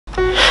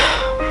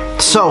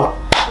So,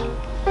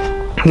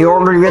 you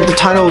already read the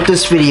title of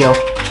this video,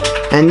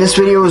 and this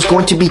video is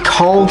going to be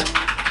called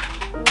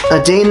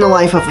A Day in the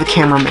Life of a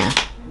Cameraman.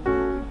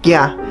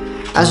 Yeah,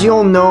 as you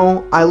all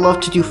know, I love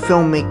to do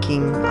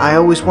filmmaking. I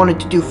always wanted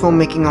to do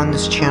filmmaking on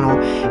this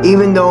channel,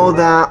 even though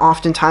that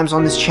oftentimes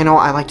on this channel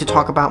I like to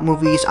talk about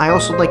movies. I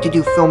also like to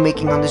do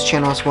filmmaking on this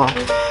channel as well.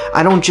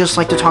 I don't just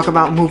like to talk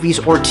about movies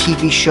or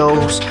TV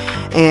shows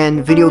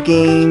and video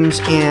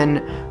games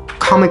and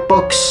comic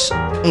books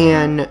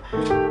and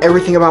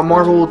everything about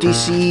Marvel,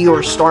 DC,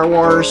 or Star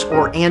Wars,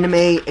 or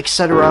anime,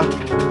 etc.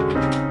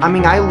 I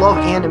mean, I love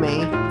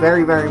anime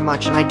very, very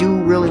much, and I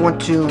do really want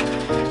to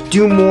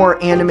do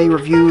more anime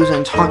reviews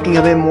and talking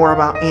a bit more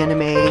about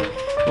anime,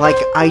 like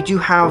I do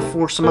have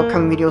for some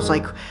upcoming videos.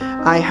 Like,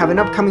 I have an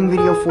upcoming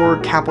video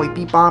for Cowboy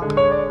Bebop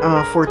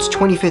for its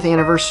 25th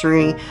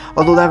anniversary,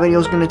 although that video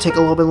is going to take a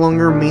little bit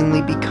longer,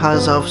 mainly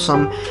because of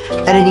some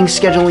editing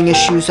scheduling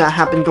issues that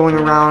have been going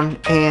around,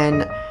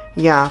 and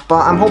yeah,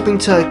 but I'm hoping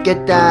to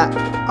get that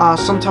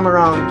sometime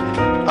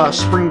around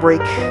spring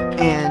break,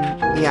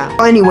 and yeah.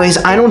 But anyways,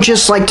 I don't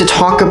just like to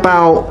talk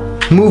about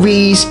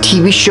movies,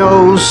 TV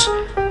shows,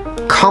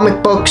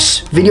 comic books,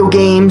 video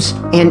games,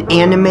 and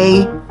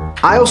anime.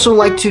 I also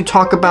like to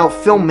talk about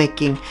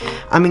filmmaking.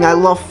 I mean, I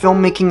love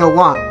filmmaking a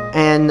lot,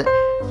 and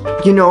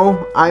you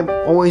know, I've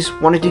always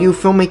wanted to do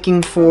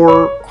filmmaking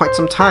for quite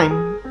some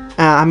time.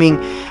 I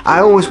mean, I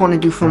always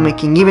wanted to do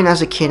filmmaking, even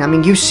as a kid. I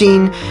mean, you've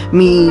seen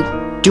me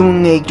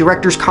doing a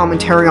director's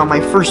commentary on my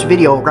first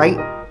video, right?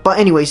 But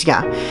anyways,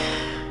 yeah.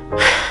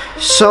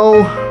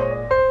 So,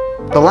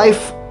 the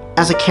life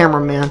as a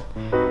cameraman.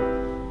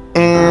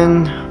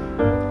 And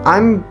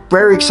I'm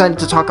very excited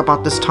to talk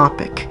about this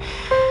topic.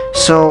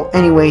 So,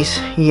 anyways,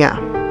 yeah.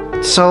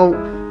 So,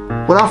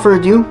 without further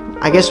ado,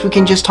 I guess we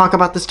can just talk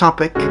about this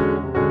topic.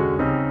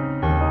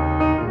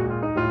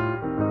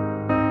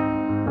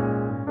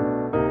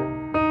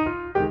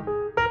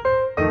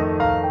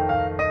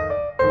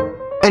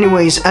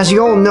 Anyways, as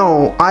you all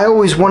know, I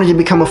always wanted to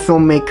become a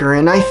filmmaker,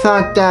 and I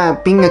thought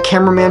that being a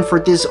cameraman for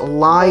this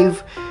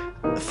live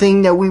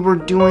thing that we were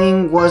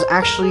doing was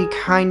actually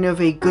kind of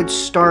a good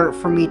start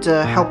for me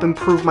to help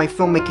improve my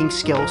filmmaking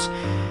skills.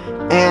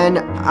 And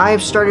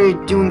I've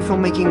started doing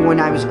filmmaking when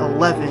I was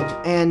 11,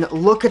 and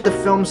look at the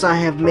films I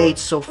have made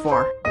so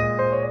far.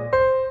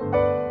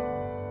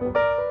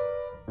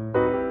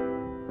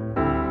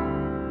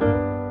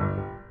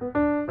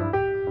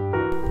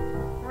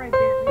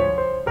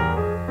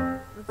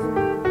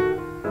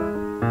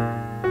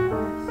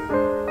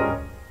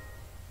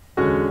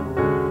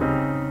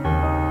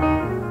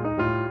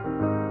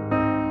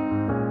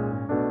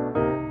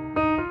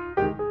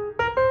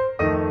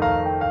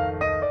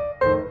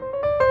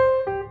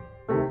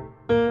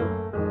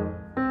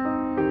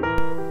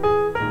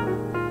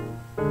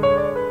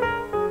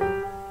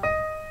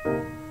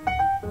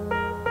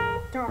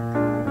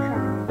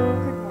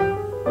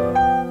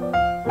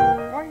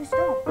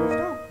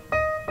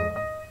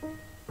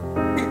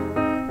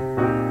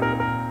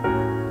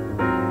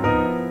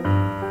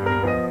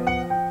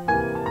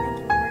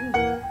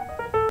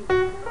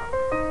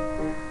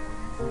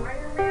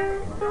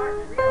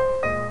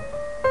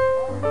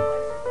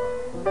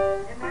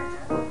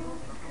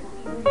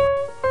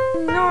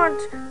 Not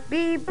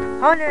be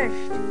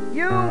punished.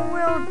 You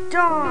will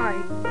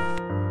die.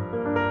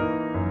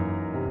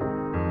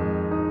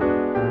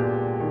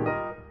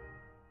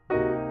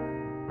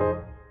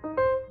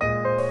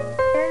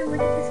 And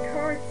look at this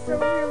car, it's so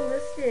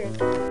realistic.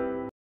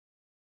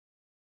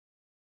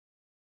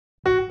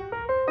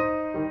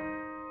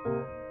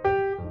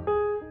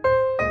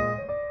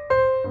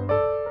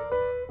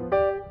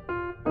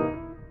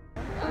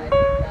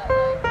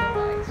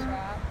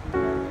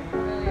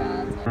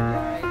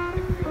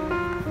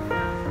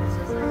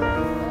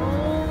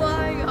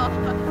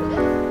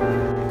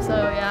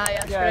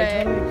 Yeah, I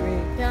totally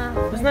agree. Yeah.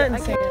 Wasn't that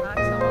insane?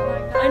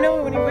 I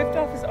know, when he whipped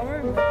off his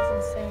arm, that was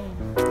insane.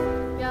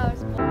 Yeah, it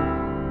was cool.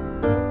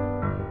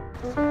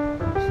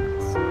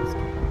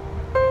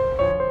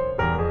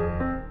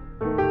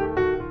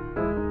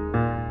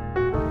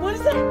 What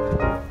is that?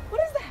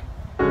 What is that?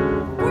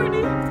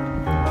 Courtney!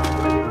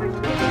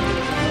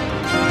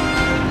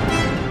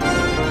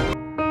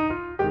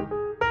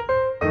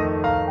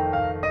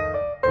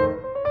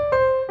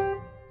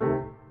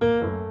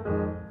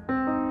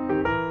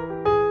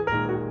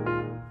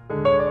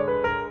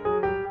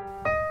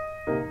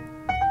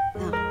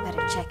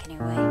 Check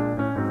anyway.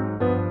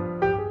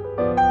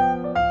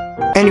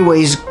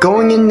 Anyways,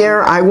 going in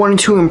there, I wanted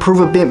to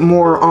improve a bit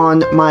more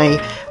on my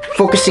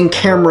focusing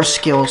camera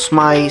skills,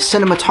 my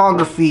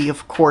cinematography,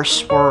 of course,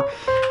 for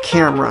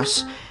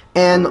cameras.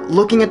 And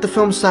looking at the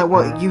films that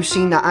what you've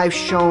seen that I've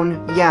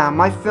shown, yeah,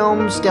 my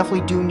films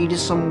definitely do needed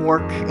some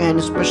work, and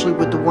especially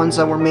with the ones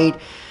that were made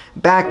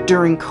back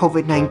during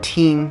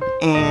COVID-19,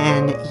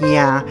 and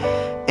yeah.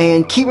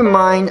 And keep in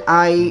mind,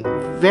 I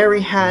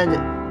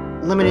had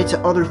limited to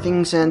other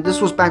things, and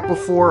this was back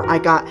before I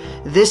got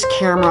this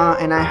camera,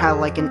 and I had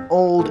like an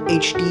old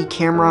HD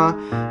camera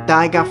that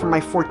I got for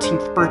my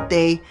 14th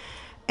birthday,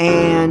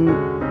 and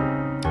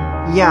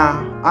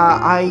yeah,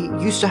 I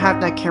used to have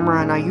that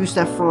camera, and I used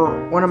that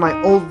for one of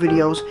my old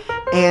videos,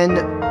 and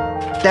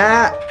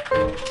that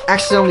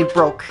accidentally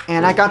broke.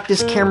 And I got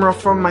this camera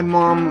from my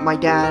mom, my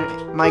dad,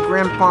 my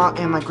grandpa,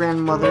 and my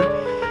grandmother.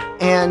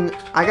 And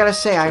I gotta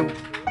say, I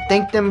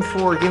thank them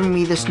for giving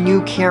me this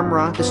new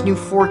camera, this new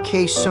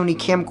 4K Sony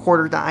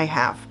camcorder that I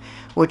have.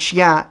 Which,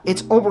 yeah,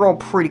 it's overall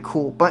pretty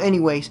cool. But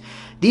anyways,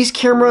 these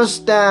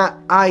cameras that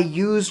I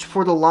used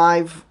for the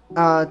live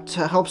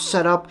to help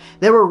set up,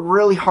 they were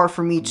really hard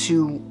for me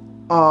to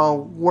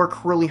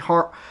work really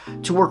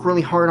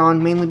hard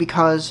on, mainly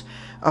because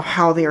of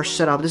how they are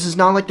set up. This is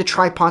not like the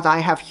tripod that I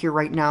have here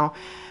right now,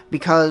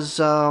 because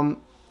the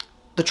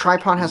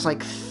tripod has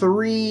like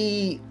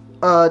 3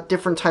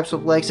 different types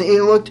of legs.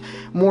 It looked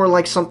more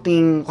like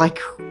something like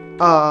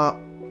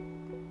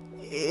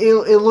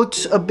it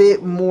looked a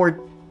bit more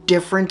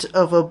different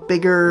of a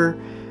bigger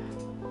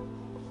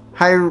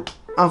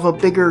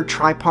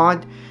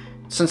tripod,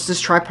 since this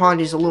tripod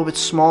is a little bit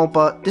small,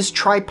 but this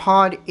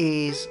tripod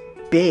is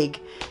big.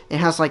 It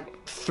has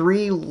like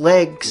 3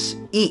 legs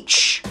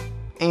each,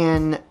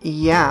 and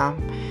yeah,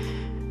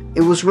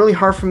 it was really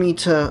hard for me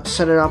to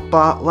set it up,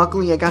 but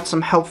luckily I got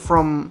some help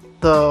from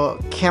the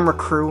camera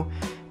crew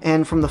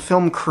and from the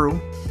film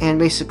crew, and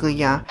basically,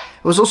 yeah,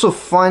 it was also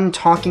fun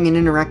talking and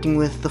interacting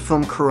with the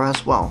film crew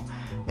as well.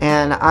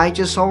 And I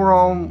just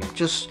overall,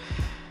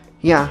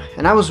 yeah,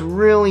 and I was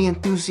really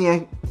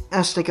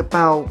enthusiastic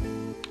about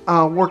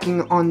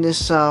working on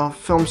this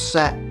film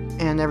set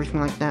and everything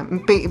like that.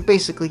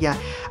 Basically, yeah,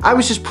 I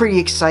was just pretty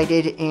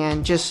excited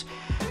and just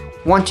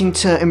wanting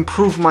to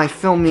improve my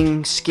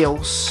filming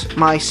skills,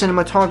 my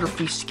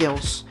cinematography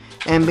skills,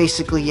 and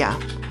basically, yeah.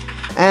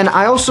 And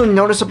I also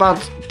noticed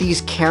about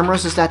these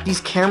cameras is that these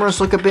cameras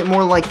look a bit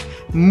more like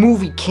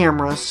movie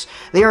cameras.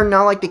 They are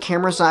not like the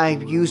cameras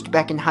I've used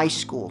back in high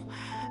school.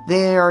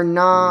 They are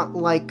not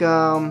like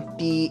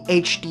the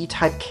HD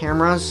type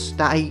cameras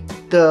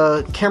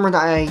the camera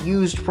that I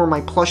used for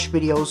my plush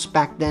videos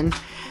back then,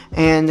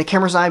 and the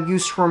cameras I've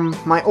used from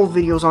my old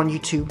videos on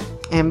YouTube.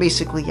 And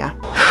basically, yeah.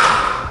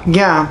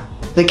 Yeah,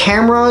 the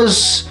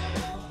cameras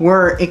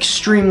were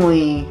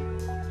extremely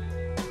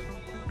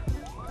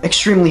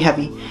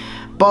heavy.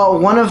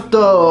 But one of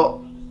the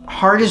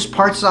hardest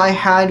parts I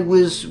had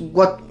was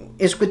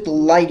with the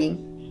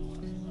lighting.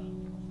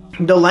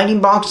 The lighting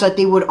box that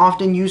they would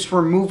often use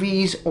for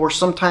movies or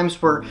sometimes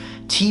for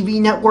TV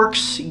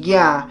networks,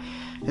 yeah,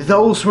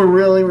 those were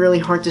really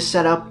hard to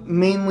set up,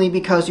 mainly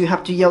because you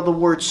have to yell the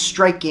word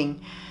striking,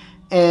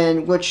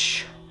 and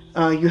which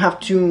you have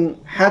to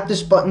have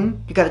this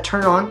button, you gotta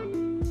turn it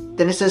on,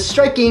 then it says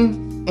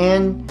striking,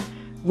 and,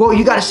 well,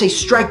 you gotta say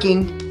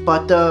striking,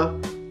 but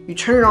you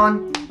turn it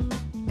on,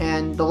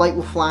 and the light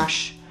will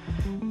flash.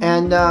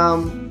 And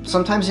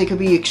sometimes it could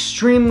be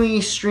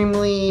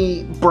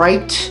extremely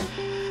bright,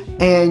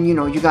 and you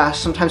know, you gotta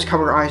sometimes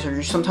cover your eyes, or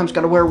you sometimes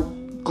gotta wear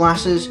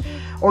glasses,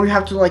 or you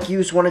have to like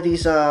use one of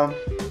these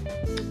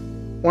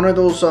one of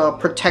those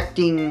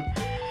protecting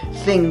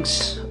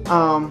things.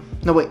 No,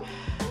 wait,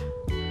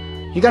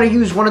 you gotta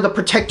use one of the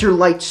protector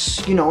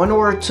lights, you know, in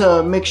order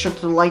to make sure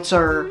the lights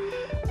are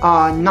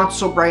not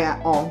so bright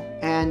at all.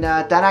 And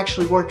that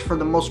actually worked for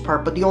the most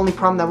part, but the only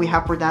problem that we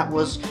have for that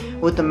was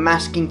with the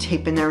masking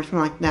tape and everything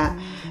like that.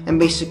 And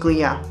basically,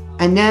 yeah.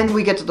 And then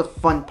we get to the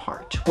fun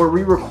part, where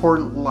we record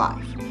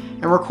live.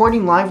 And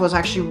recording live was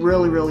actually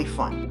really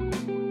fun.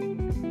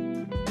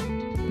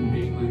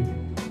 Being like,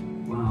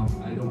 wow,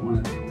 I don't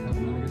want to have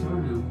another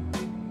guitar now.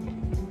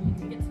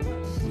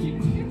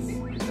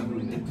 I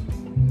definitely did.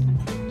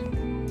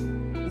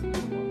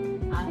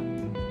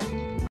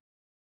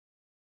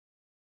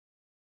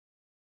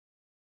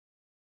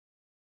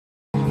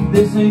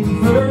 This ain't the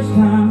first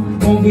time,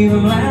 won't be the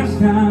last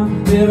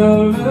time that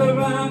our love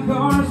like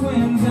ours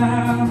wins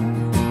out.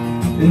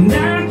 And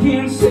I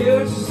can't say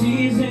what she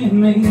sees in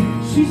me.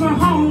 She's a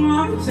home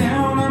like a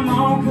town, I'm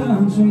all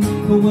country.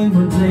 But when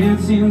we're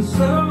dancing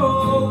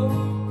slow,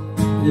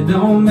 it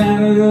don't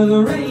matter to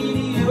the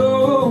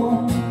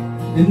radio.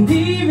 And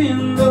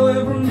even though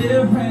we're from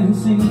different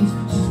scenes,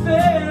 she's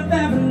Fifth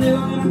Avenue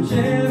and I'm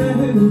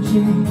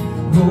Chattahoochee,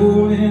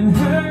 holding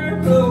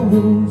her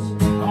close.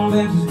 All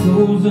that just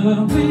goes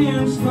up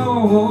in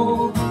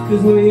smoke,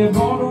 'cause we have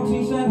all don't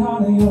teach that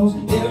hot heels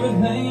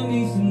everything it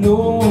needs to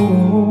know.